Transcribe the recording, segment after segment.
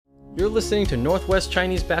You're listening to Northwest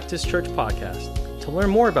Chinese Baptist Church podcast. To learn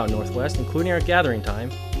more about Northwest, including our gathering time,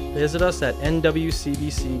 visit us at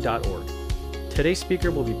nwcbc.org. Today's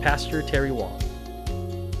speaker will be Pastor Terry Wong.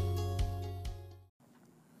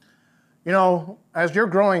 You know, as you're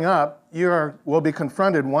growing up, you will be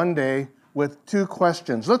confronted one day with two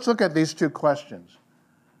questions. Let's look at these two questions.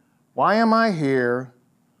 Why am I here?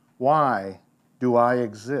 Why do I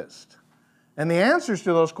exist? And the answers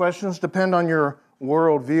to those questions depend on your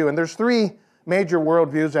worldview. And there's three major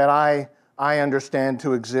worldviews that I understand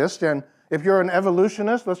to exist. And if you're an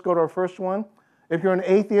evolutionist, let's go to our first one. If you're an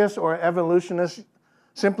atheist or evolutionist,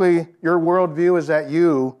 simply your worldview is that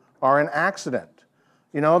you are an accident.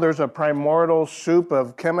 You know, there's a primordial soup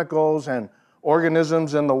of chemicals and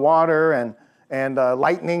organisms in the water, and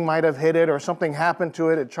lightning might have hit it or something happened to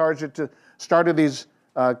it. It started these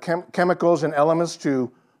chemicals and elements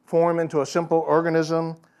to form into a simple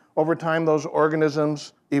organism. Over time, those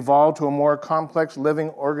organisms evolved to a more complex living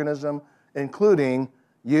organism, including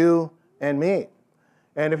you and me.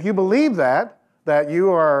 And if you believe that you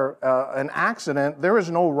are an accident, there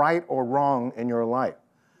is no right or wrong in your life.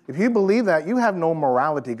 If you believe that, you have no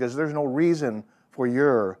morality because there's no reason for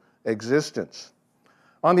your existence.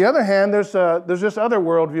 On the other hand, there's this other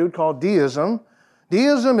worldview called deism.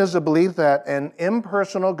 Deism is the belief that an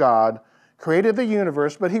impersonal God created the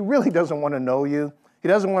universe, but he really doesn't want to know you. He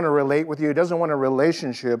doesn't want to relate with you. He doesn't want a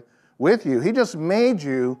relationship with you. He just made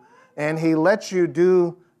you, and he lets you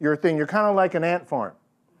do your thing. You're kind of like an ant farm.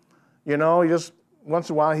 You know, just once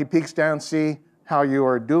in a while he peeks down, see how you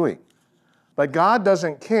are doing. But God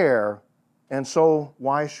doesn't care, and so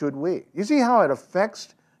why should we? You see how it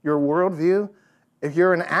affects your worldview? If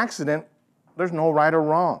you're an accident, there's no right or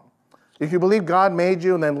wrong. If you believe God made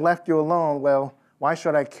you and then left you alone, well, why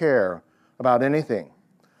should I care about anything?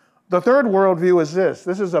 The third worldview is this.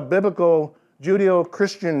 This is a biblical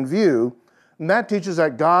Judeo-Christian view, and that teaches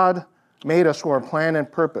that God made us for a plan and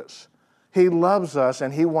purpose. He loves us,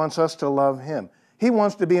 and he wants us to love him. He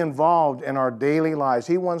wants to be involved in our daily lives.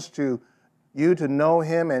 He wants you to know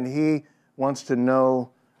him, and he wants to know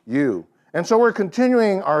you. And so we're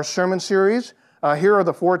continuing our sermon series. Here are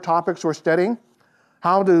the four topics we're studying: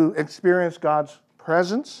 how to experience God's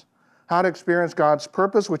presence, how to experience God's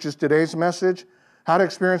purpose, which is today's message, how to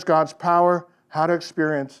experience God's power, how to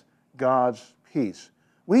experience God's peace.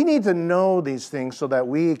 We need to know these things so that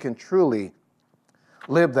we can truly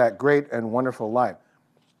live that great and wonderful life.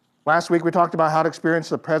 Last week we talked about how to experience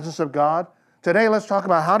the presence of God. Today let's talk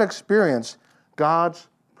about how to experience God's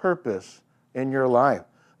purpose in your life.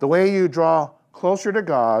 The way you draw closer to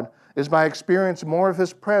God is by experiencing more of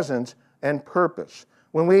his presence and purpose.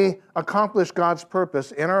 When we accomplish God's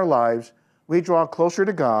purpose in our lives, we draw closer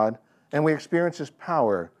to God and we experience his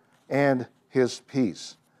power and his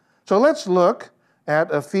peace. So let's look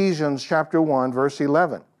at Ephesians chapter 1, verse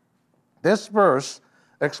 11. This verse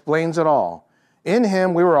explains it all. In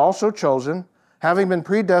him we were also chosen, having been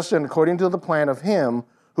predestined according to the plan of him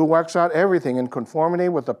who works out everything in conformity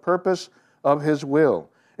with the purpose of his will,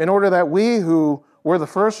 in order that we who were the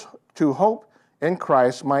first to hope in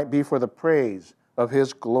Christ might be for the praise of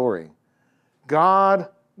his glory. God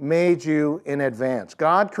made you in advance.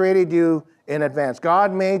 God created you in advance.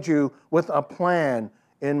 God made you with a plan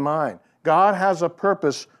in mind. God has a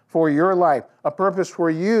purpose for your life, a purpose for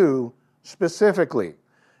you specifically.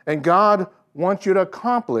 And God wants you to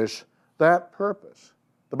accomplish that purpose.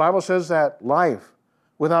 The Bible says that life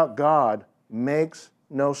without God makes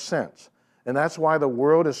no sense. And that's why the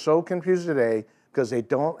world is so confused today, because they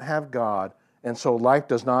don't have God, and so life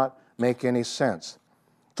does not make any sense.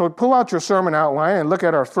 So pull out your sermon outline and look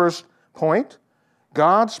at our first point.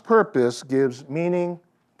 God's purpose gives meaning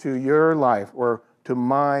to your life, or to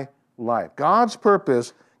my life. God's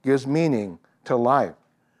purpose gives meaning to life.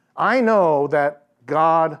 I know that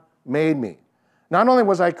God made me. Not only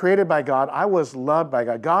was I created by God, I was loved by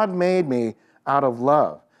God. God made me out of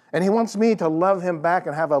love. And he wants me to love him back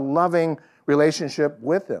and have a loving relationship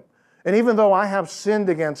with him. And even though I have sinned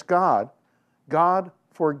against God, God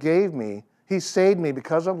forgave me. He saved me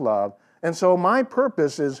because of love. And so my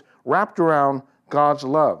purpose is wrapped around God's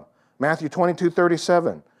love. Matthew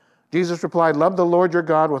 22:37. Jesus replied, "Love the Lord your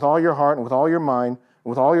God with all your heart and with all your mind and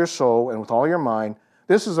with all your soul and with all your mind.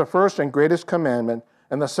 This is the first and greatest commandment,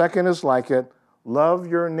 and the second is like it. Love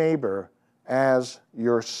your neighbor as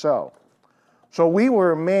yourself." So we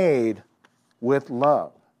were made with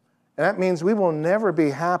love. And that means we will never be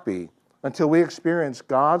happy until we experience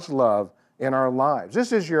God's love in our lives.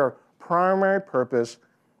 This is your primary purpose,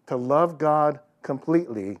 to love God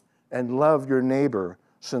completely and love your neighbor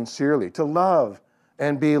sincerely, to love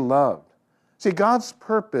and be loved. See, God's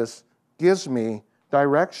purpose gives me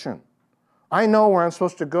direction. I know where I'm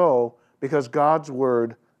supposed to go because God's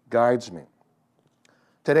Word guides me.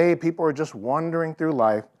 Today, people are just wandering through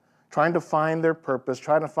life, trying to find their purpose,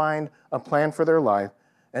 trying to find a plan for their life,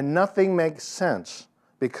 and nothing makes sense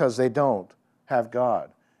because they don't have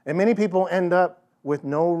God. And many people end up with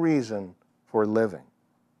no reason for living.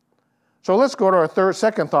 So let's go to our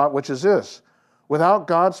second thought, which is this. Without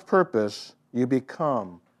God's purpose, you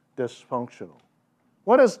become dysfunctional.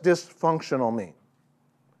 What does dysfunctional mean?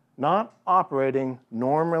 Not operating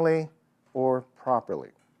normally or properly.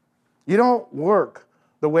 You don't work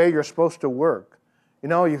the way you're supposed to work. You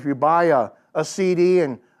know, if you buy a CD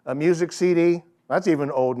and a music CD, that's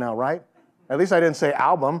even old now, right? At least I didn't say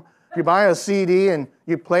album. If you buy a CD and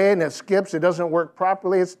you play it and it skips, it doesn't work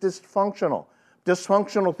properly, it's dysfunctional.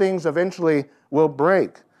 Dysfunctional things eventually will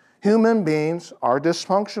break. Human beings are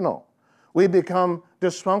dysfunctional. We become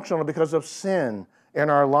dysfunctional because of sin in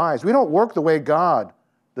our lives. We don't work the way God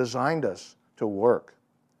designed us to work.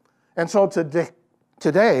 And so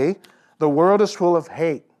today, the world is full of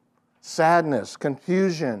hate, sadness,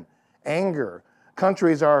 confusion, anger.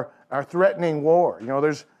 Countries are threatening war. You know,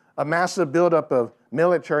 there's a massive buildup of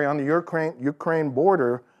military on the Ukraine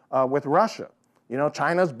border with Russia. You know,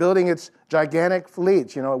 China's building its gigantic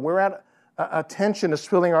fleets. You know, we're at a tension is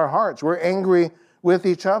filling our hearts. We're angry with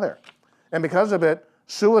each other. And because of it,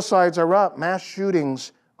 suicides are up, mass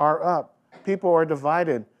shootings are up. People are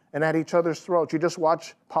divided and at each other's throats. You just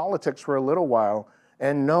watch politics for a little while,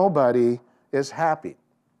 and nobody is happy.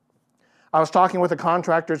 I was talking with the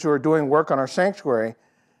contractors who are doing work on our sanctuary,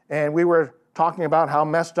 and we were talking about how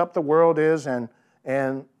messed up the world is, and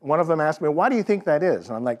one of them asked me, why do you think that is?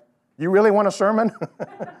 And I'm like, you really want a sermon?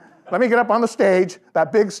 Let me get up on the stage,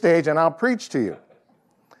 that big stage, and I'll preach to you.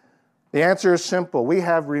 The answer is simple. We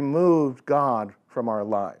have removed God from our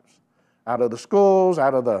lives. Out of the schools,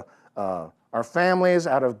 out of our families,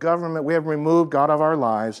 out of government, we have removed God of our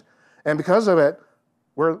lives. And because of it,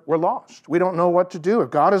 we're lost. We don't know what to do. If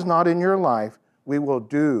God is not in your life, we will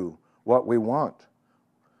do what we want.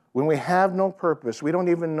 When we have no purpose, we don't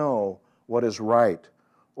even know what is right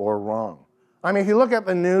or wrong. I mean, if you look at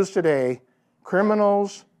the news today,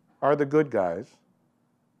 criminals are the good guys,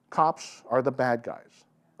 cops are the bad guys.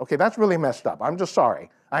 Okay, that's really messed up. I'm just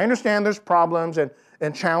sorry. I understand there's problems and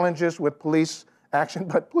challenges with police action,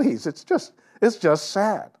 but please, it's just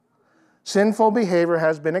sad. Sinful behavior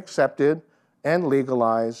has been accepted and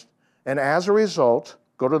legalized, and as a result,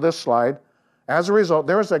 go to this slide, as a result,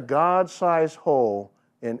 there is a God-sized hole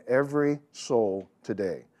in every soul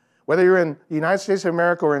today. Whether you're in the United States of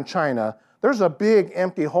America or in China, there's a big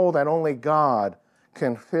empty hole that only God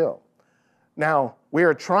can fill. Now, we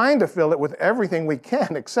are trying to fill it with everything we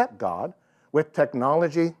can except God, with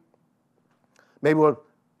technology. Maybe we'll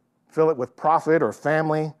fill it with profit or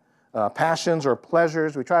family, passions or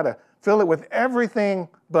pleasures. We try to fill it with everything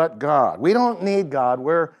but God. We don't need God.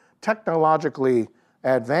 We're technologically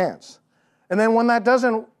advanced. And then when that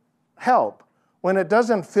doesn't help, when it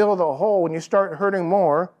doesn't fill the hole, when you start hurting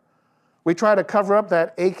more, we try to cover up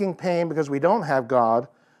that aching pain because we don't have God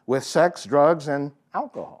with sex, drugs, and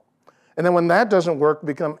alcohol. And then when that doesn't work, we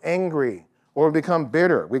become angry or we become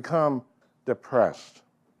bitter, we become depressed.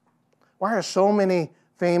 Why are so many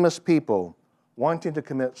famous people wanting to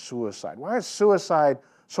commit suicide? Why is suicide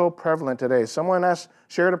so prevalent today? Someone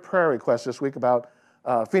shared a prayer request this week about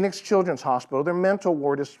Phoenix Children's Hospital. Their mental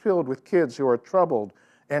ward is filled with kids who are troubled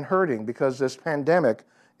and hurting because this pandemic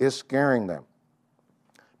is scaring them.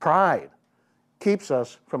 Pride keeps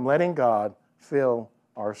us from letting God fill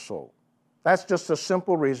our soul. That's just a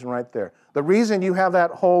simple reason right there. The reason you have that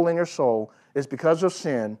hole in your soul is because of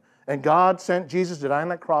sin, and God sent Jesus to die on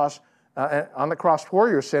the cross for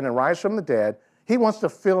your sin and rise from the dead. He wants to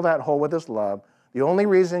fill that hole with his love. The only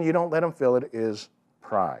reason you don't let him fill it is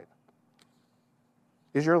pride.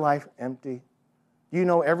 Is your life empty? Do you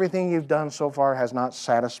know everything you've done so far has not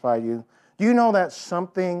satisfied you? Do you know that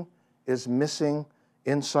something is missing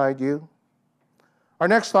inside you? Our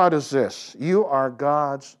next thought is this: you are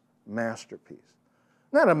God's masterpiece.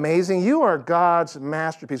 Isn't that amazing? You are God's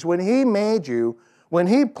masterpiece. When he made you, when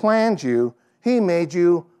he planned you, he made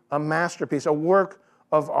you a masterpiece, a work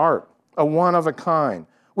of art, a one of a kind.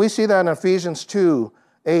 We see that in Ephesians 2,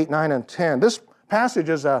 8, 9, and 10. This passage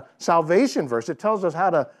is a salvation verse. It tells us how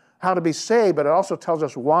to be saved, but it also tells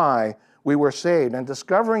us why we were saved. And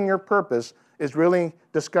discovering your purpose is really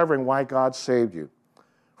discovering why God saved you.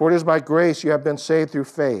 For it is by grace you have been saved through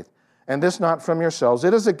faith, and this not from yourselves.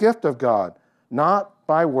 It is a gift of God, not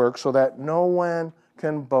by works, so that no one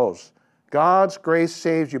can boast. God's grace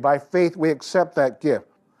saves you. By faith we accept that gift.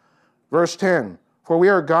 Verse 10, for we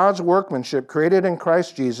are God's workmanship, created in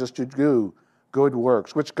Christ Jesus to do good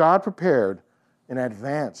works, which God prepared in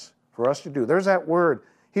advance for us to do. There's that word.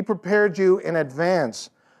 He prepared you in advance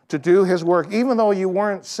to do his work. Even though you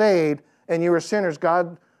weren't saved and you were sinners,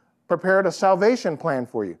 God prepared a salvation plan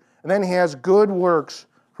for you. And then he has good works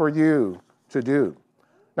for you to do.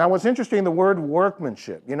 Now, what's interesting, the word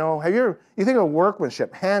workmanship. You know, you think of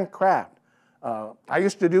workmanship, handcraft. I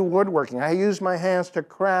used to do woodworking. I used my hands to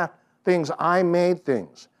craft things. I made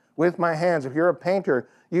things with my hands. If you're a painter,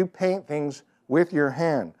 you paint things with your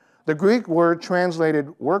hand. The Greek word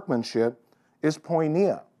translated workmanship is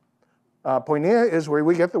poinia. Poinia is where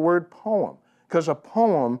we get the word poem, because a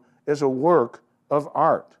poem is a work of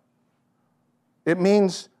art. It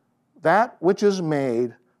means that which is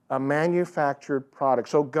made, a manufactured product.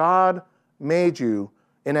 So God made you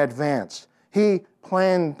in advance. He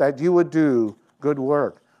planned that you would do good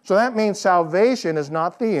work. So that means salvation is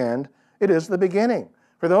not the end, it is the beginning.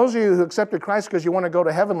 For those of you who accepted Christ because you want to go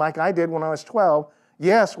to heaven like I did when I was 12,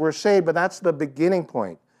 yes, we're saved, but that's the beginning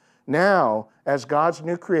point. Now, as God's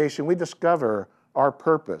new creation, we discover our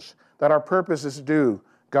purpose, that our purpose is to do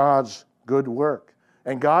God's good work.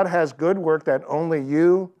 And God has good work that only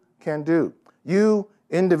you can do. You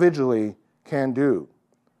individually can do.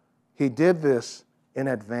 He did this in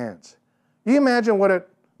advance. Can you imagine what it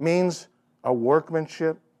means, a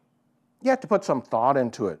workmanship? You have to put some thought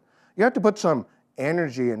into it. You have to put some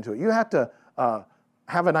energy into it. You have to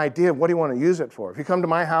have an idea of what you want to use it for. If you come to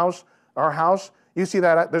my house, our house, you see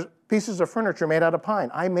that there's pieces of furniture made out of pine.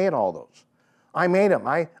 I made all those. I made them.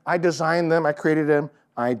 I designed them. I created them.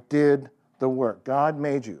 I did the work. God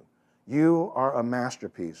made you. You are a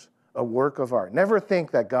masterpiece, a work of art. Never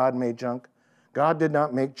think that God made junk. God did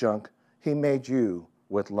not make junk. He made you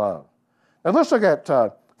with love. Now let's look at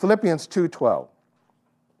Philippians 2:12.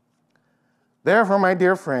 Therefore, my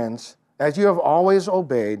dear friends, as you have always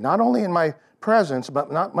obeyed, not only in my presence,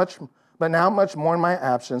 but now much more in my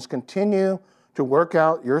absence, continue to work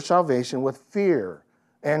out your salvation with fear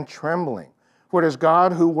and trembling. For it is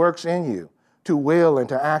God who works in you to will and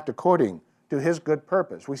to act according to his good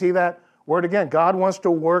purpose. We see that word again. God wants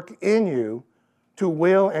to work in you to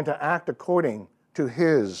will and to act according to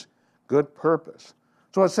his good purpose.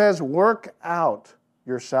 So it says, work out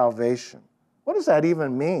your salvation. What does that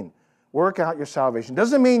even mean? Work out your salvation.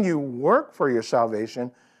 Doesn't mean you work for your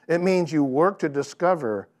salvation. It means you work to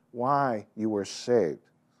discover why you were saved.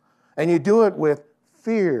 And you do it with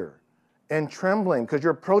fear and trembling because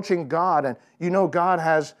you're approaching God and you know God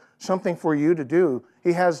has something for you to do.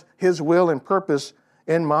 He has his will and purpose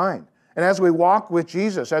in mind. And as we walk with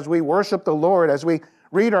Jesus, as we worship the Lord, as we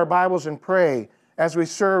read our Bibles and pray, as we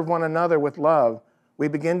serve one another with love, we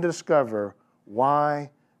begin to discover why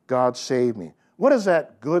God saved me. What is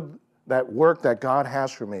that work that God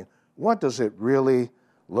has for me? What does it really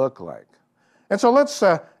look like? And so let's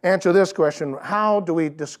answer this question. How do we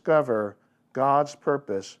discover God's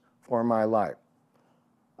purpose for my life?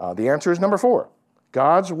 The answer is number 4.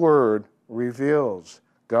 God's Word reveals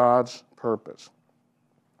God's purpose.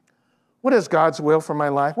 What is God's will for my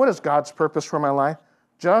life? What is God's purpose for my life?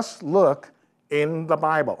 Just look in the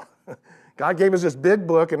Bible. God gave us this big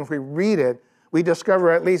book, and if we read it, we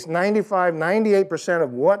discover at least 98%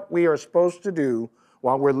 of what we are supposed to do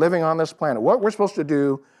while we're living on this planet, what we're supposed to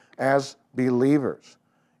do as believers.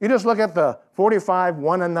 You just look at the 45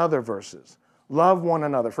 one another verses. Love one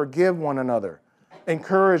another, forgive one another,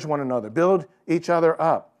 encourage one another, build each other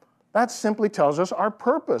up. That simply tells us our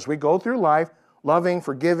purpose. We go through life loving,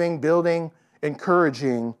 forgiving, building,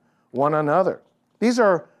 encouraging one another. These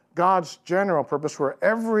are God's general purpose for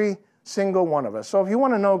every single one of us. So if you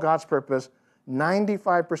want to know God's purpose,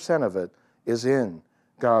 95% of it is in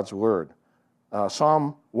God's Word.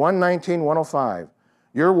 Psalm 119, 105.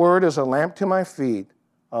 Your word is a lamp to my feet,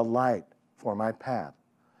 a light for my path.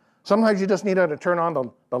 Sometimes you just need to turn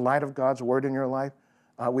on the light of God's Word in your life.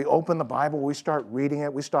 We open the Bible, we start reading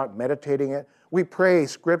it, we start meditating it. We pray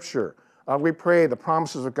Scripture. We pray the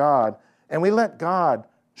promises of God, and we let God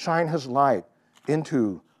shine his light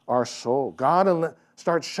into our soul. God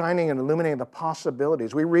starts shining and illuminating the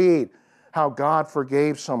possibilities. We read how God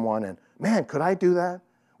forgave someone, and man, could I do that?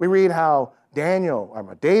 We read how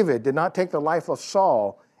David did not take the life of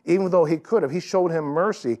Saul, even though he could have. He showed him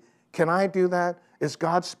mercy. Can I do that? Is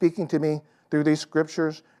God speaking to me through these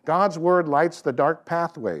scriptures? God's word lights the dark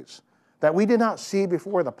pathways that we did not see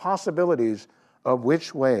before, the possibilities of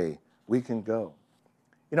which way we can go.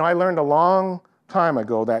 You know, I learned a long time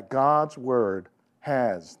ago that God's word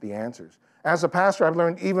has the answers. As a pastor, I've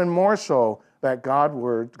learned even more so that God's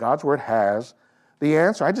word has the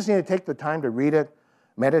answer. I just need to take the time to read it,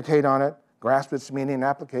 meditate on it, grasp its meaning and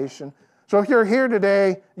application. So if you're here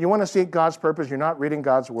today, you want to seek God's purpose, you're not reading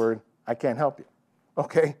God's word, I can't help you.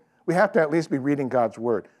 Okay? We have to at least be reading God's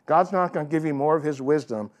word. God's not going to give you more of his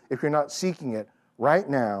wisdom if you're not seeking it right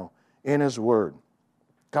now in his word.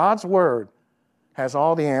 God's word has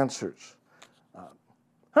all the answers.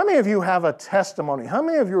 How many of you have a testimony? How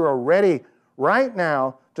many of you are ready right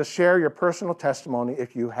now to share your personal testimony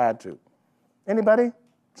if you had to? Anybody?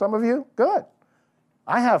 Some of you? Good.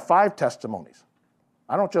 I have 5 testimonies.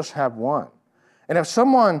 I don't just have one. And if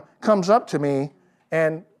someone comes up to me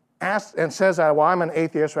and asks and says, well, I'm an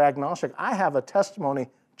atheist or agnostic, I have a testimony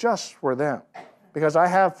just for them because I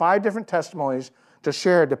have 5 different testimonies to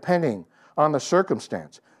share depending on the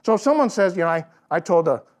circumstance. So if someone says, I told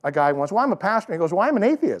a guy once, well, I'm a pastor. He goes, well, I'm an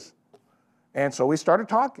atheist. And so we started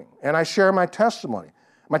talking, and I share my testimony.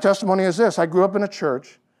 My testimony is this. I grew up in a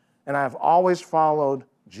church, and I've always followed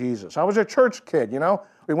Jesus. I was a church kid,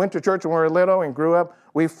 We went to church when we were little and grew up.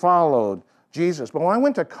 We followed Jesus. But when I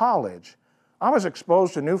went to college, I was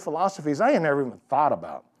exposed to new philosophies I had never even thought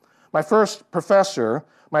about. My first professor,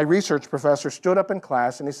 my research professor, stood up in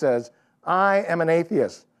class, and he says, I am an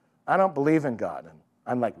atheist. I don't believe in God. And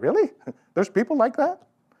I'm like, really? There's people like that?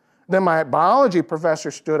 Then my biology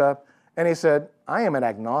professor stood up, and he said, I am an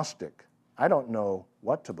agnostic. I don't know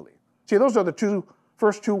what to believe. See, those are the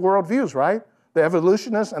first two worldviews, right? The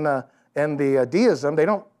evolutionists and the deism, they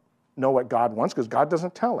don't know what God wants because God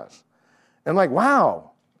doesn't tell us. And like,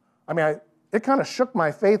 wow. It kind of shook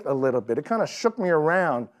my faith a little bit. It kind of shook me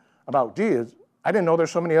around about, I didn't know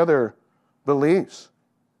there's so many other beliefs.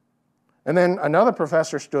 And then another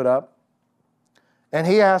professor stood up, and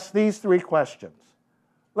he asked these 3 questions.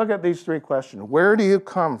 Look at these 3 questions. Where do you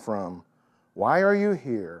come from? Why are you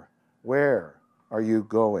here? Where are you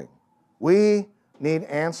going? We need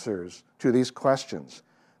answers to these questions.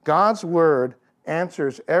 God's word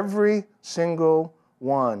answers every single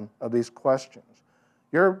one of these questions.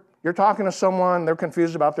 You're talking to someone, they're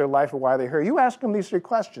confused about their life or why they're here. You ask them these 3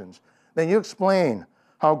 questions. Then you explain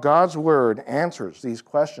how God's word answers these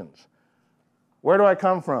questions. Where do I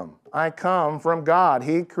come from? I come from God.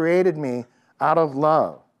 He created me out of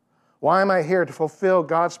love. Why am I here? To fulfill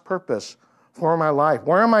God's purpose for my life.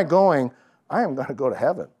 Where am I going? I am going to go to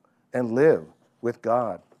heaven and live with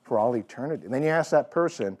God for all eternity. And then you ask that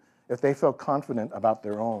person if they feel confident about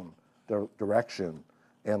their own direction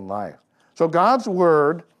in life. So God's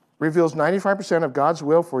word reveals 95% of God's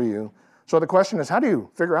will for you. So the question is, how do you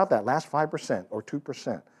figure out that last 5% or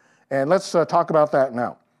 2%? And let's talk about that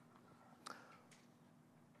now.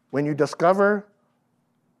 When you discover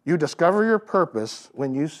your purpose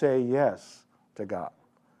when you say yes to God.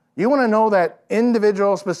 You want to know that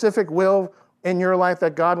individual, specific will in your life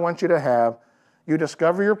that God wants you to have. You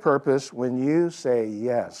discover your purpose when you say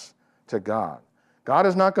yes to God. God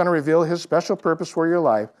is not going to reveal his special purpose for your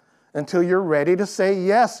life until you're ready to say,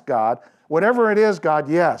 yes, God. Whatever it is, God,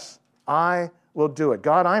 yes, I will do it.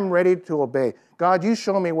 God, I'm ready to obey. God, you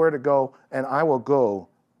show me where to go, and I will go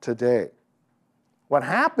today. What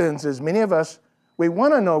happens is many of us, we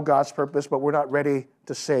want to know God's purpose, but we're not ready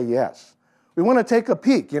to say yes. We want to take a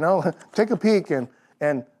peek, take a peek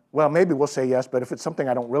and well, maybe we'll say yes, but if it's something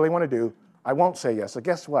I don't really want to do, I won't say yes. So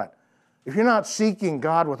guess what? If you're not seeking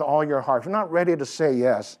God with all your heart, if you're not ready to say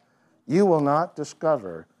yes, you will not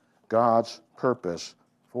discover God's purpose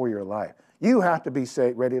for your life. You have to be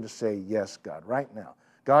ready to say yes, God, right now.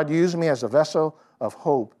 God, use me as a vessel of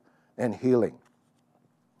hope and healing.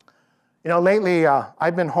 Lately,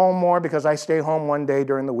 I've been home more because I stay home one day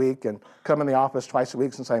during the week and come in the office twice a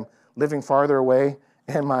week since I'm living farther away.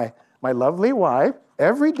 And my lovely wife,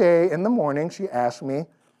 every day in the morning, she asks me,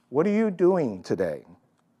 what are you doing today?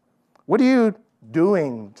 What are you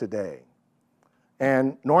doing today?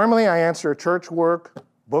 And normally I answer church work,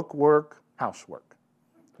 book work, housework.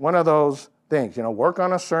 One of those things, work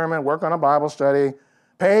on a sermon, work on a Bible study,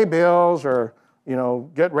 pay bills, or,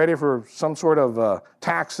 get ready for some sort of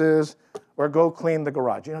taxes, or go clean the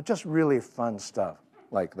garage. Just really fun stuff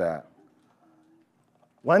like that.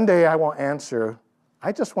 One day I will answer,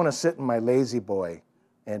 I just want to sit in my lazy boy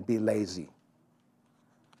and be lazy.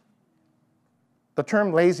 The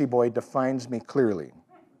term lazy boy defines me clearly.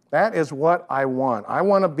 That is what I want. I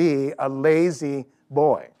want to be a lazy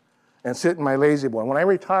boy and sit in my lazy boy. When I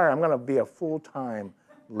retire, I'm going to be a full-time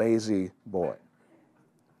lazy boy.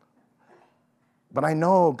 But I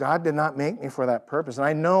know God did not make me for that purpose. And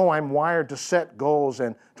I know I'm wired to set goals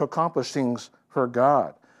and to accomplish things for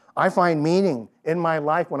God. I find meaning in my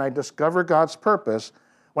life when I discover God's purpose,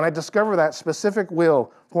 when I discover that specific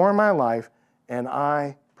will for my life, and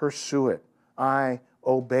I pursue it. I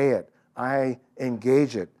obey it. I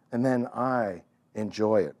engage it. And then I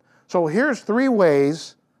enjoy it. So here's 3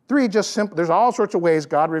 ways, 3 just simple. There's all sorts of ways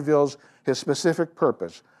God reveals his specific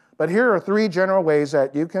purpose. But here are 3 general ways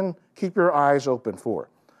that you can keep your eyes open for.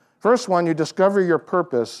 First one, you discover your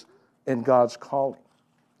purpose in God's calling.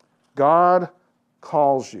 God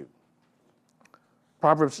calls you.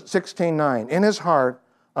 Proverbs 16:9, in his heart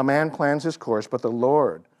a man plans his course, but the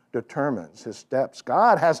Lord determines his steps.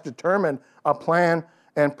 God has determined a plan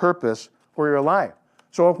and purpose for your life.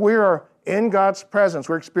 So if we are in God's presence,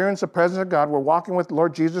 we're experiencing the presence of God, we're walking with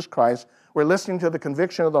Lord Jesus Christ, we're listening to the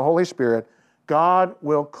conviction of the Holy Spirit, God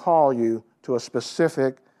will call you to a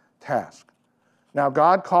specific task. Now,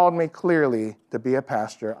 God called me clearly to be a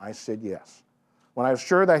pastor. I said yes. When I was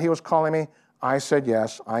sure that he was calling me, I said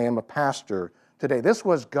yes. I am a pastor today. This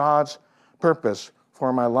was God's purpose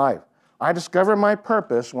for my life. I discover my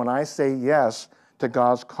purpose when I say yes to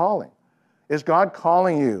God's calling. Is God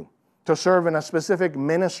calling you to serve in a specific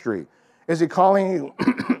ministry? Is he calling you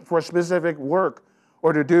for a specific work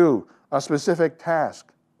or to do a specific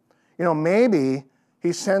task? You know, maybe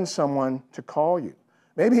he sends someone to call you.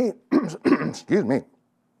 Maybe, excuse me,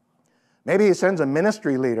 maybe he sends a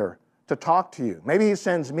ministry leader to talk to you. Maybe he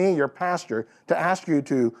sends me, your pastor, to ask you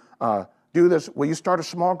to do this. Will you start a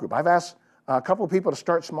small group? I've asked a couple of people to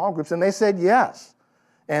start small groups, and they said yes.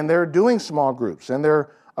 And they're doing small groups, and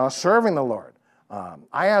they're serving the Lord.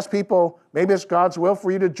 I ask people, maybe it's God's will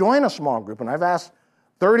for you to join a small group, and I've asked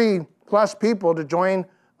 30-plus people to join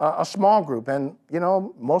a small group, and, you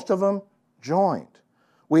know, most of them joined.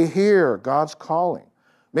 We hear God's calling.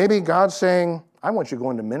 Maybe God's saying, I want you to go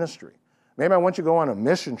into ministry. Maybe I want you to go on a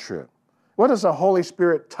mission trip. What is the Holy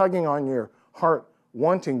Spirit tugging on your heart,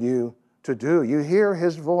 wanting you to do? You hear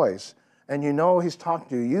his voice, and you know he's talking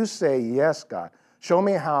to you. You say, yes, God. Show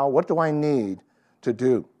me how. What do I need to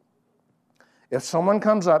do? If someone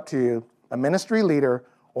comes up to you, a ministry leader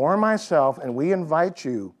or myself, and we invite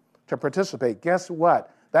you to participate, guess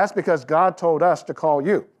what? That's because God told us to call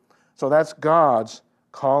you. So that's God's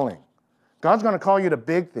calling. God's going to call you to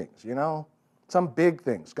big things, you know, some big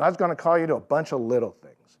things. God's going to call you to a bunch of little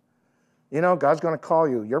things. You know, God's going to call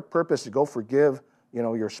you. Your purpose is to go forgive, you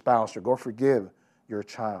know, your spouse or go forgive your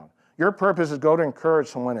child. Your purpose is go to encourage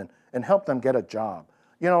someone and help them get a job.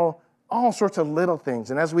 You know, all sorts of little things.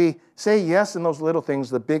 And as we say yes in those little things,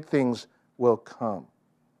 the big things will come.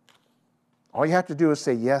 All you have to do is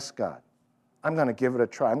say, yes, God. I'm going to give it a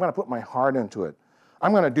try. I'm going to put my heart into it.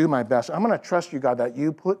 I'm going to do my best. I'm going to trust you, God, that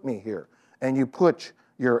you put me here and you put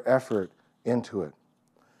your effort into it.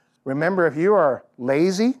 Remember, if you are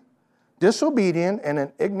lazy, disobedient, and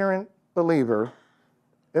an ignorant believer,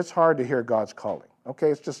 it's hard to hear God's calling. Okay,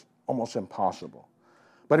 it's just almost impossible.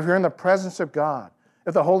 But if you're in the presence of God,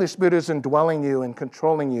 if the Holy Spirit is indwelling you and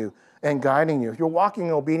controlling you and guiding you, if you're walking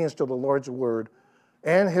in obedience to the Lord's word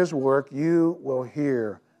and his work, you will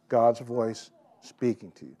hear God's voice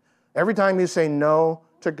speaking to you. Every time you say no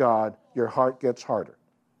to God, your heart gets harder.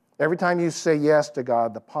 Every time you say yes to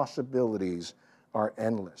God, the possibilities are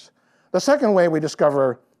endless. The second way we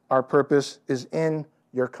discover our purpose is in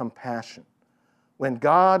your compassion. When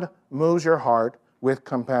God moves your heart with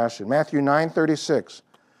compassion. Matthew 9:36.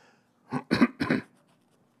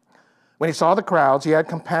 When he saw the crowds, he had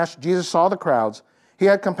compassion. Jesus saw the crowds. He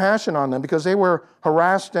had compassion on them because they were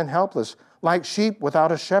harassed and helpless, like sheep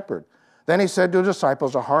without a shepherd. Then he said to his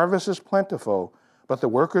disciples, the harvest is plentiful, but the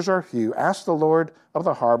workers are few. Ask the Lord of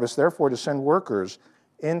the harvest, therefore, to send workers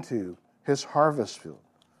into his harvest field.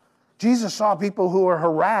 Jesus saw people who were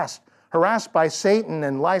harassed by Satan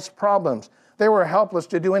and life's problems. They were helpless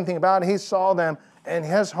to do anything about it. He saw them, and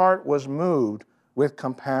his heart was moved with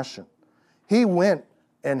compassion. He went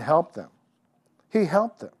and helped them. He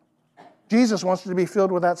helped them. Jesus wants to be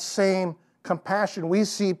filled with that same compassion. We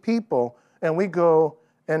see people, and we go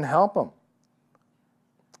and help them.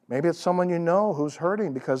 Maybe it's someone you know who's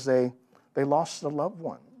hurting because they lost a loved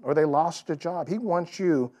one or they lost a job. He wants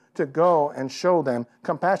you to go and show them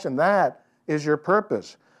compassion. That is your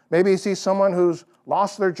purpose. Maybe you see someone who's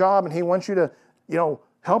lost their job and he wants you to,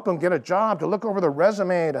 help them get a job, to look over the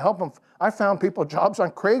resume, to help them. I found people jobs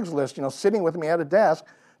on Craigslist, sitting with me at a desk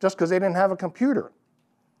just because they didn't have a computer.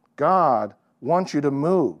 God wants you to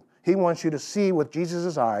move. He wants you to see with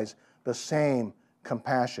Jesus' eyes the same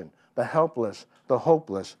compassion, the helpless, the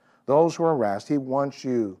hopeless, those who are harassed. He wants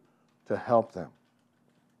you to help them.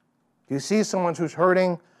 If you see someone who's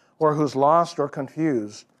hurting or who's lost or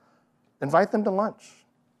confused, invite them to lunch.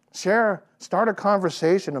 Start a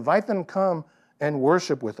conversation, invite them to come and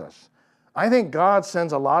worship with us. I think God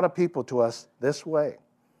sends a lot of people to us this way.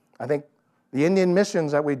 I think the Indian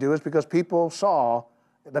missions that we do is because people saw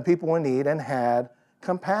the people in need and had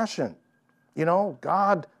compassion.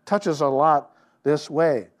 God touches a lot this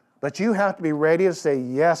way. But you have to be ready to say,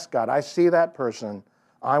 yes, God, I see that person.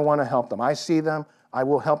 I want to help them. I see them. I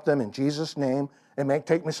will help them in Jesus' name. It may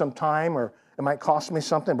take me some time or it might cost me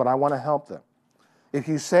something, but I want to help them. If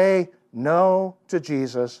you say no to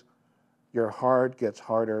Jesus, your heart gets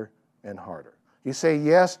harder and harder. You say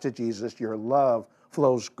yes to Jesus, your love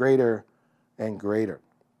flows greater and greater.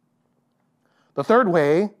 The third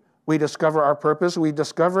way we discover our purpose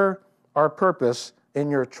in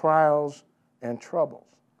your trials and troubles.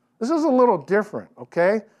 This is a little different,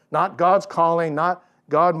 okay? Not God's calling, not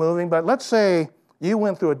God moving, but let's say you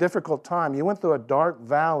went through a difficult time. You went through a dark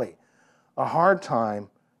valley, a hard time.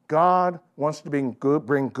 God wants to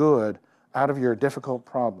bring good out of your difficult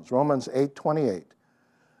problems. Romans 8:28.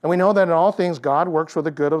 And we know that in all things God works for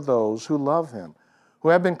the good of those who love him, who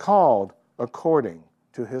have been called according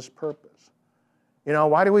to his purpose. You know,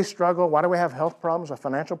 why do we struggle? Why do we have health problems or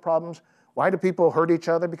financial problems? Why do people hurt each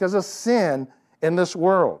other? Because of sin in this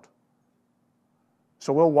world.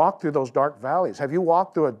 So we'll walk through those dark valleys. Have you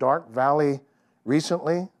walked through a dark valley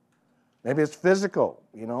recently? Maybe it's physical,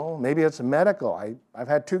 you know. Maybe it's medical. I've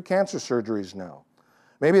had 2 cancer surgeries now.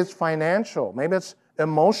 Maybe it's financial. Maybe it's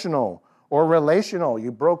emotional or relational.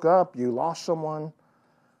 You broke up. You lost someone.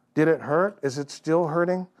 Did it hurt? Is it still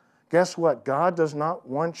hurting? Guess what? God does not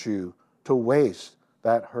want you to waste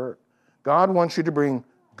that hurt. God wants you to bring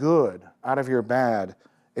good out of your bad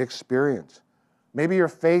experience. Maybe your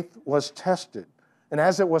faith was tested. And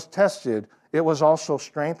as it was tested, it was also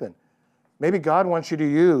strengthened. Maybe God wants you to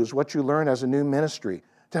use what you learned as a new ministry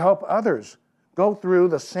to help others go through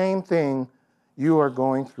the same thing you are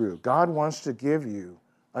going through. God wants to give you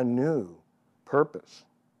a new purpose.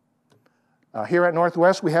 Here at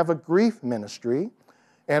Northwest, we have a grief ministry,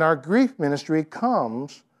 and our grief ministry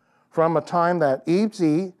comes from a time that Eve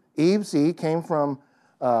Z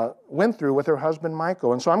went through with her husband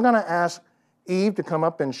Michael. And so I'm going to ask Eve to come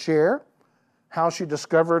up and share how she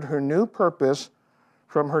discovered her new purpose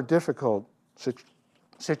from her difficult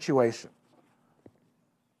situation.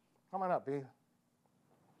 Come on up, Eve.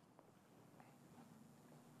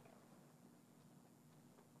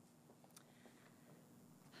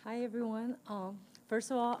 Hi, everyone.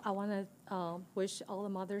 First of all, I want to wish all the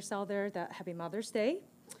mothers out there that Happy Mother's Day.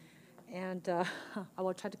 And I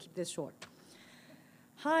will try to keep this short.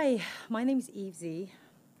 Hi, my name is Eve Z.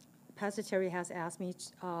 Pastor Terry has asked me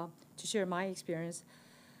to share my experience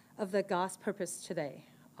of the God's purpose today.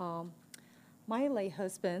 My late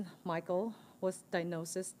husband, Michael, was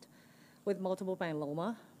diagnosed with multiple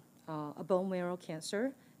myeloma, a bone marrow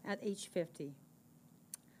cancer, at age 50.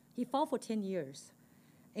 He fought for 10 years.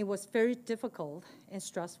 It was very difficult and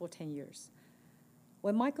stressful 10 years.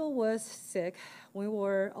 When Michael was sick, we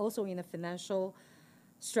were also in a financial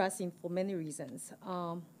stressing for many reasons.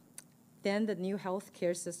 Then the new health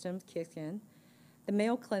care system kicked in. The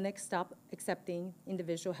Mayo Clinic stopped accepting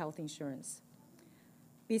individual health insurance.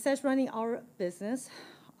 Besides running our business,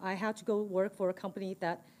 I had to go work for a company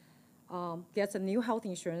that gets a new health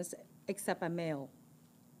insurance except by mail.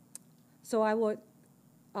 So I would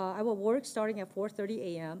work starting at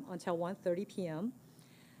 4:30 a.m. until 1:30 p.m.,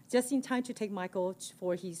 just in time to take Michael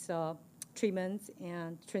for his treatments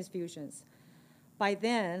and transfusions. By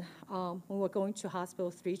then, we were going to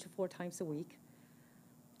hospital 3 to 4 times a week.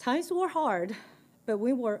 Times were hard, but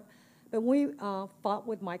we fought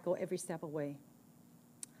with Michael every step of the way.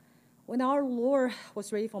 When our Lord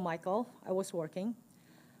was ready for Michael, I was working.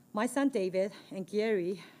 My son David and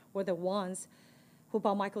Gary were the ones who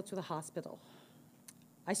brought Michael to the hospital.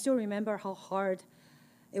 I still remember how hard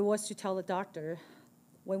it was to tell the doctor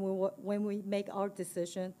when we make our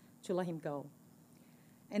decision to let him go.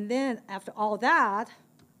 And then after all that,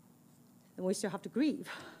 we still have to grieve.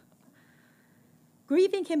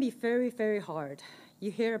 Grieving can be very, very hard.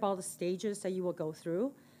 You hear about the stages that you will go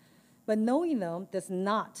through, but knowing them does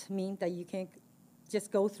not mean that you can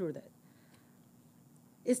just go through it.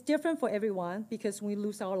 It's different for everyone because we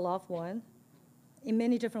lose our loved one in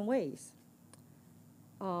many different ways.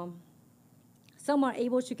 Some are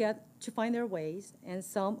able to find their ways, and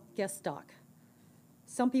some get stuck.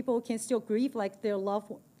 Some people can still grieve like their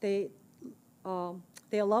loved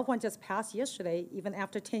one just passed yesterday, even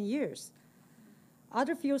after 10 years.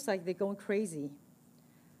 Others feels like they're going crazy.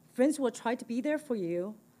 Friends will try to be there for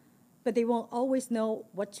you, but they won't always know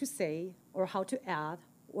what to say or how to act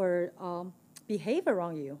or behave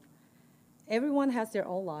around you. Everyone has their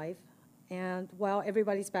own life, and while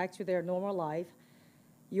everybody's back to their normal life,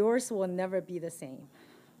 yours will never be the same.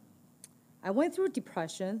 I went through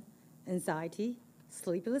depression, anxiety,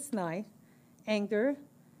 sleepless night, anger,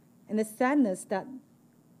 and the sadness that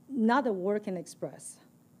not a word can express.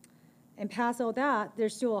 And past all that,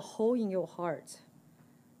 there's still a hole in your heart.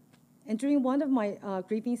 And during one of my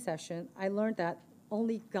grieving sessions, I learned that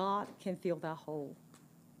only God can fill that hole.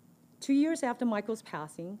 2 years after Michael's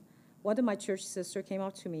passing, one of my church sisters came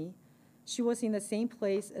up to me. She was in the same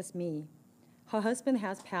place as me. Her husband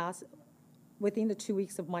has passed within the 2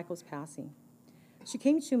 weeks of Michael's passing. She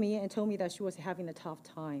came to me and told me that she was having a tough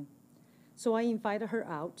time. So I invited her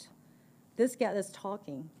out. This got us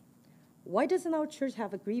talking. Why doesn't our church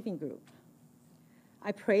have a grieving group?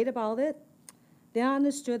 I prayed about it. Then I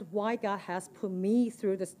understood why God has put me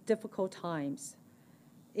through these difficult times.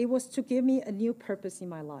 It was to give me a new purpose in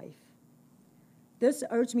my life. This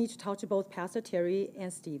urged me to talk to both Pastor Terry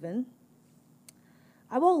and Stephen.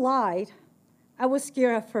 I won't lie, I was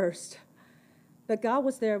scared at first, but God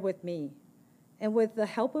was there with me. And with the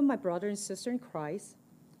help of my brother and sister in Christ,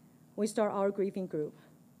 we start our grieving group.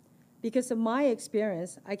 Because of my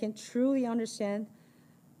experience, I can truly understand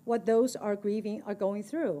what those are grieving are going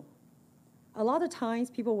through. A lot of times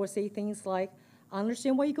people will say things like, I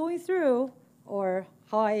understand what you're going through, or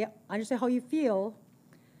I understand how you feel.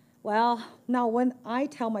 Well, now when I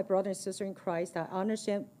tell my brother and sister in Christ that I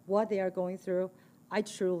understand what they are going through, I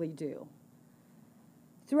truly do.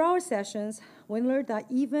 Through our sessions, we learned that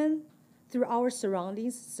even through our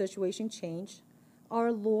surroundings, situation change,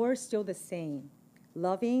 our Lord is still the same,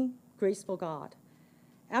 loving, graceful God.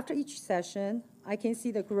 After each session, I can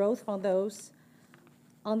see the growth from those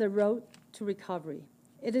on the road to recovery.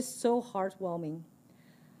 It is so heartwarming.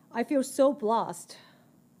 I feel so blessed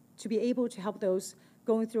to be able to help those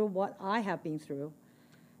going through what I have been through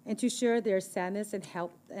and to share their sadness and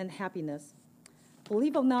help and happiness.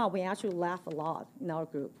 Believe it or not, we actually laugh a lot in our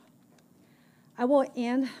group. I will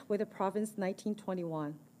end with Proverbs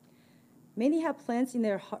 19:21. Many have plans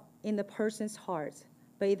in the person's heart,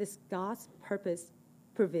 but it is God's purpose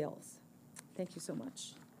prevails. Thank you so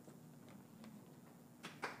much.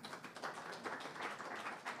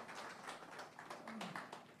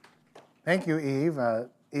 Thank you, Eve.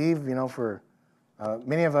 Eve, for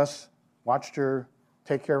many of us watched her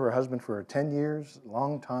take care of her husband for 10 years, a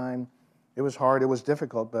long time. It was hard, it was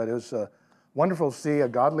difficult, but it was wonderful to see a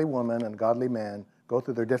godly woman and a godly man go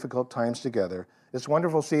through their difficult times together. It's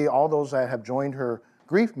wonderful to see all those that have joined her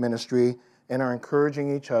grief ministry and are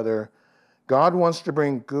encouraging each other. God wants to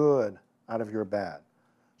bring good out of your bad.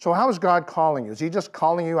 So how is God calling you? Is he just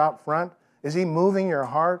calling you out front? Is he moving your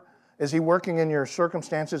heart? Is he working in your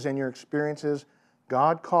circumstances and your experiences?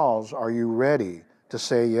 God calls. Are you ready to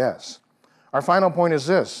say yes? Our final point is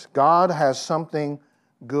this: God has something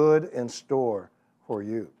good in store for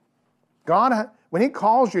you. God, when he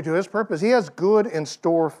calls you to his purpose, he has good in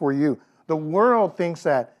store for you. The world thinks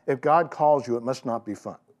that if God calls you, it must not be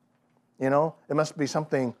fun. It must be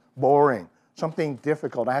something boring, something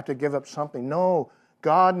difficult. I have to give up something. No,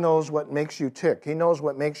 God knows what makes you tick. He knows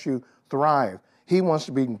what makes you thrive. He wants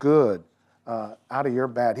to be good out of your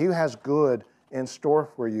bad. He has good in store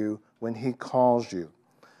for you when he calls you.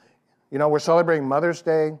 We're celebrating Mother's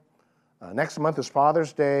Day. Next month is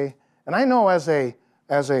Father's Day. And I know as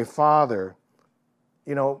a father,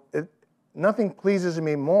 nothing pleases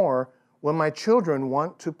me more when my children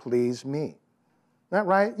want to please me. Isn't that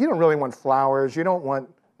right? You don't really want flowers. You don't want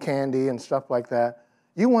candy and stuff like that.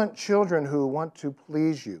 You want children who want to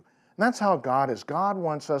please you. And that's how God is. God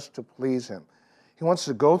wants us to please him. He wants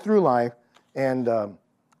to go through life and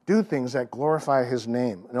do things that glorify his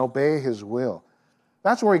name and obey his will.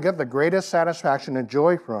 That's where we get the greatest satisfaction and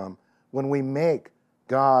joy from, when we make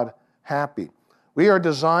God happy. We are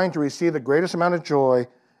designed to receive the greatest amount of joy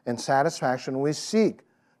and satisfaction when we seek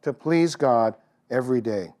to please God every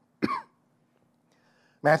day.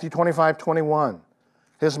 Matthew 25:21.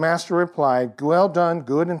 His master replied, "Well done,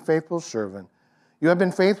 good and faithful servant. You have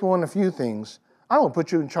been faithful in a few things. I will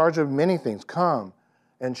put you in charge of many things. Come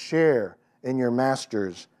and share in your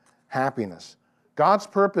master's happiness." God's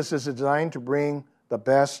purpose is designed to bring the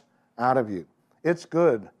best out of you. It's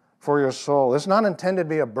good for your soul. It's not intended to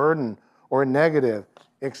be a burden or a negative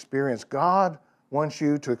experience. God wants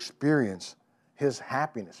you to experience his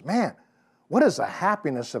happiness. Man, what is the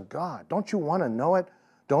happiness of God? Don't you want to know it?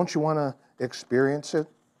 Don't you want to experience it?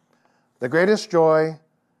 The greatest joy,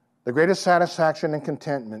 the greatest satisfaction and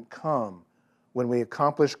contentment come when we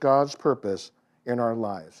accomplish God's purpose in our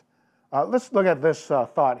lives. Let's look at this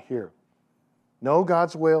thought here. Know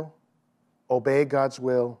God's will, obey God's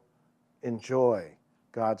will, enjoy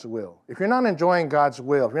God's will. If you're not enjoying God's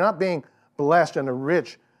will, if you're not being blessed in a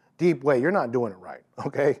rich, deep way, you're not doing it right,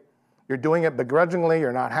 okay? You're doing it begrudgingly,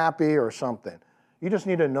 you're not happy or something. You just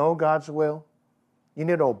need to know God's will. You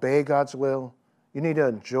need to obey God's will. You need to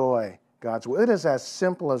enjoy God's will. It is as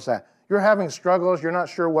simple as that. You're having struggles, you're not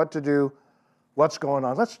sure what to do, what's going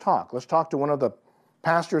on. Let's talk. Let's talk to one of the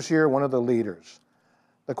pastors here, one of the leaders.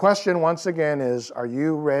 The question once again is, are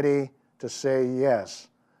you ready to say yes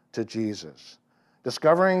to Jesus.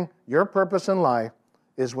 Discovering your purpose in life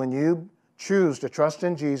is when you choose to trust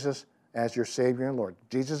in Jesus as your Savior and Lord.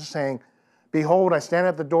 Jesus is saying, behold, I stand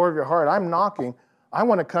at the door of your heart. I'm knocking. I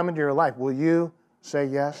want to come into your life. Will you say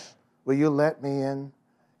yes? Will you let me in?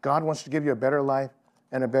 God wants to give you a better life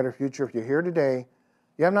and a better future. If you're here today,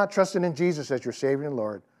 you have not trusted in Jesus as your Savior and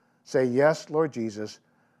Lord, say, yes, Lord Jesus,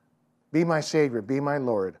 be my Savior, be my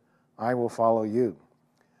Lord. I will follow you.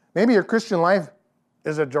 Maybe your Christian life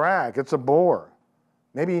is a drag. It's a bore.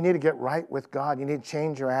 Maybe you need to get right with God. You need to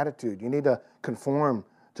change your attitude. You need to conform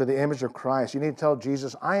to the image of Christ. You need to tell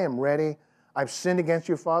Jesus, I am ready. I've sinned against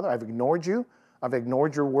you, Father. I've ignored you. I've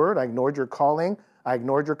ignored your word. I ignored your calling. I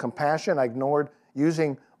ignored your compassion. I ignored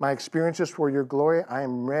using my experiences for your glory. I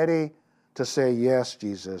am ready to say, yes,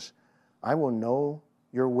 Jesus. I will know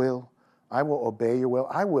your will. I will obey your will.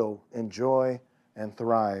 I will enjoy and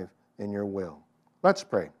thrive in your will. Let's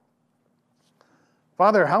pray.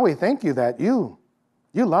 Father, how we thank you that you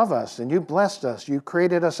love us and you blessed us. You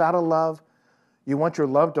created us out of love. You want your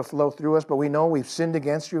love to flow through us, but we know we've sinned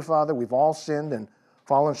against you, Father. We've all sinned and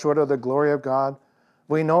fallen short of the glory of God.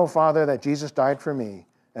 We know, Father, that Jesus died for me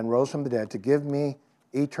and rose from the dead to give me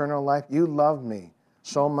eternal life. You love me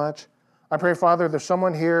so much. I pray, Father, there's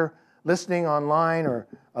someone here listening online or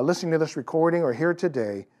listening to this recording or here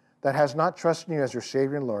today that has not trusted you as your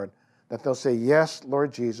Savior and Lord, that they'll say, yes,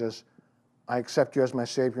 Lord Jesus, I accept you as my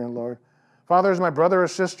Savior and Lord. Father, is my brother or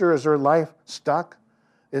sister, is their life stuck?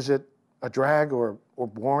 Is it a drag or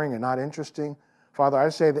boring and not interesting? Father,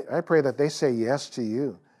 I pray that they say yes to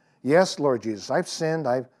you. Yes, Lord Jesus, I've sinned.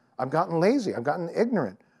 I've gotten lazy. I've gotten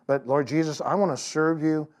ignorant. But Lord Jesus, I want to serve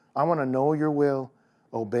you. I want to know your will,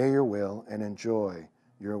 obey your will, and enjoy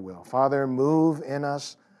your will. Father, move in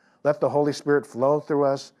us. Let the Holy Spirit flow through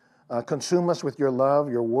us. Consume us with your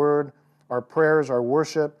love, your word, our prayers, our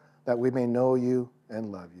worship, that we may know you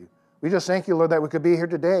and love you. We just thank you, Lord, that we could be here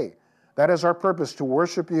today. That is our purpose, to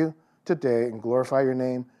worship you today and glorify your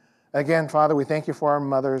name. Again, Father, we thank you for our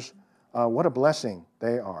mothers. What a blessing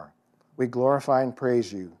they are. We glorify and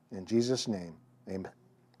praise you. In Jesus' name, amen.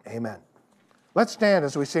 Amen. Let's stand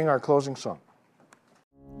as we sing our closing song.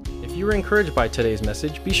 If you were encouraged by today's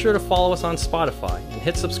message, be sure to follow us on Spotify and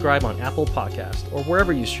hit subscribe on Apple Podcast or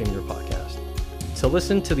wherever you stream your podcast. To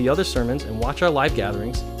listen to the other sermons and watch our live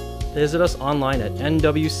gatherings, visit us online at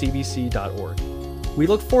nwcbc.org. We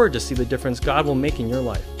look forward to see the difference God will make in your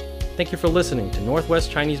life. Thank you for listening to Northwest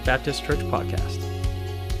Chinese Baptist Church Podcast.